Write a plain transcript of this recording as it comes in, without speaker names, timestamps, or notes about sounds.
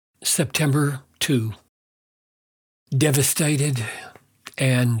September 2. Devastated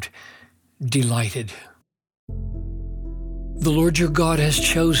and delighted. The Lord your God has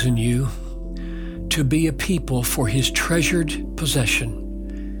chosen you to be a people for his treasured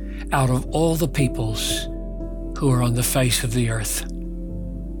possession out of all the peoples who are on the face of the earth.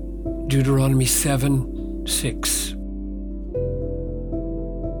 Deuteronomy 7:6.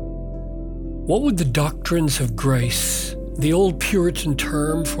 What would the doctrines of grace, the old Puritan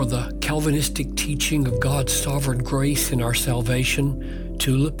term for the Calvinistic teaching of God's sovereign grace in our salvation,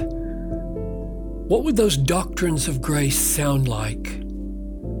 tulip, what would those doctrines of grace sound like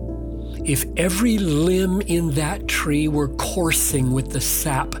if every limb in that tree were coursing with the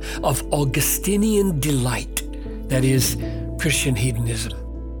sap of Augustinian delight, that is, Christian hedonism?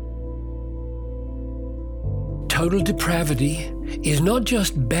 Total depravity is not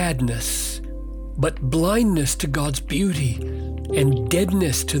just badness, but blindness to God's beauty and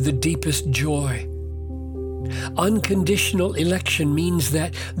deadness to the deepest joy. Unconditional election means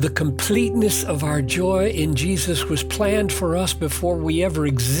that the completeness of our joy in Jesus was planned for us before we ever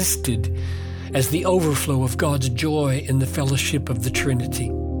existed as the overflow of God's joy in the fellowship of the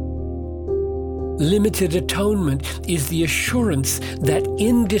Trinity. Limited atonement is the assurance that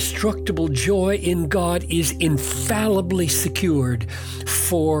indestructible joy in God is infallibly secured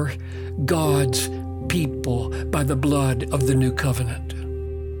for God's people by the blood of the new covenant.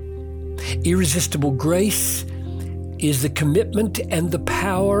 Irresistible grace is the commitment and the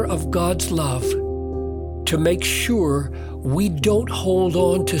power of God's love to make sure we don't hold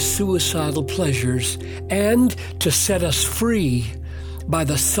on to suicidal pleasures and to set us free by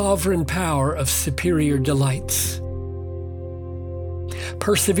the sovereign power of superior delights.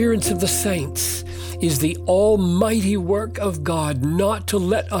 Perseverance of the saints is the almighty work of God not to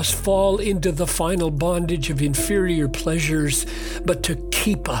let us fall into the final bondage of inferior pleasures, but to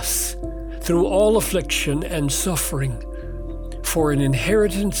keep us through all affliction and suffering for an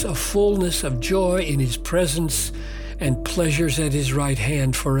inheritance of fullness of joy in his presence and pleasures at his right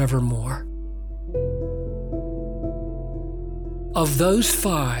hand forevermore. Of those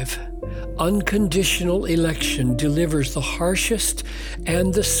five, unconditional election delivers the harshest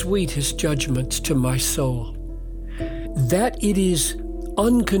and the sweetest judgments to my soul. That it is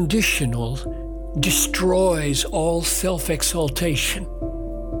unconditional destroys all self-exaltation.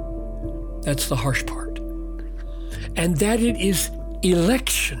 That's the harsh part. And that it is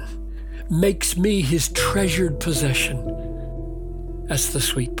election makes me his treasured possession. That's the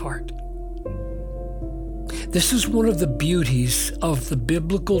sweet part. This is one of the beauties of the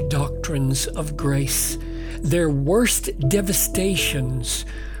biblical doctrines of grace. Their worst devastations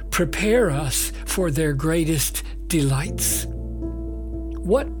prepare us for their greatest delights.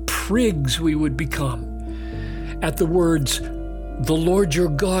 What prigs we would become at the words, "The Lord your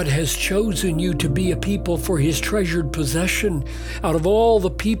God has chosen you to be a people for his treasured possession out of all the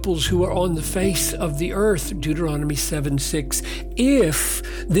peoples who are on the face of the earth," Deuteronomy 7:6. If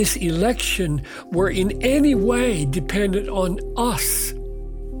this election were in any way dependent on us,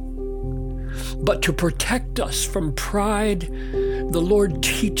 but to protect us from pride, the Lord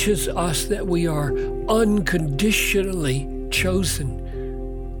teaches us that we are unconditionally chosen.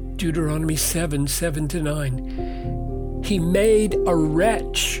 Deuteronomy 7:7-9. He made a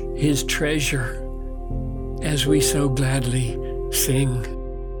wretch his treasure, as we so gladly sing.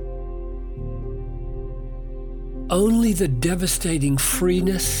 Only the devastating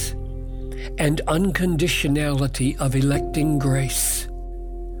freeness and unconditionality of electing grace,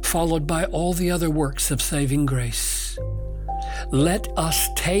 followed by all the other works of saving grace. Let us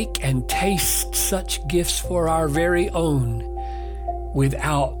take and taste such gifts for our very own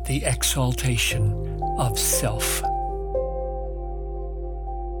without the exaltation of self.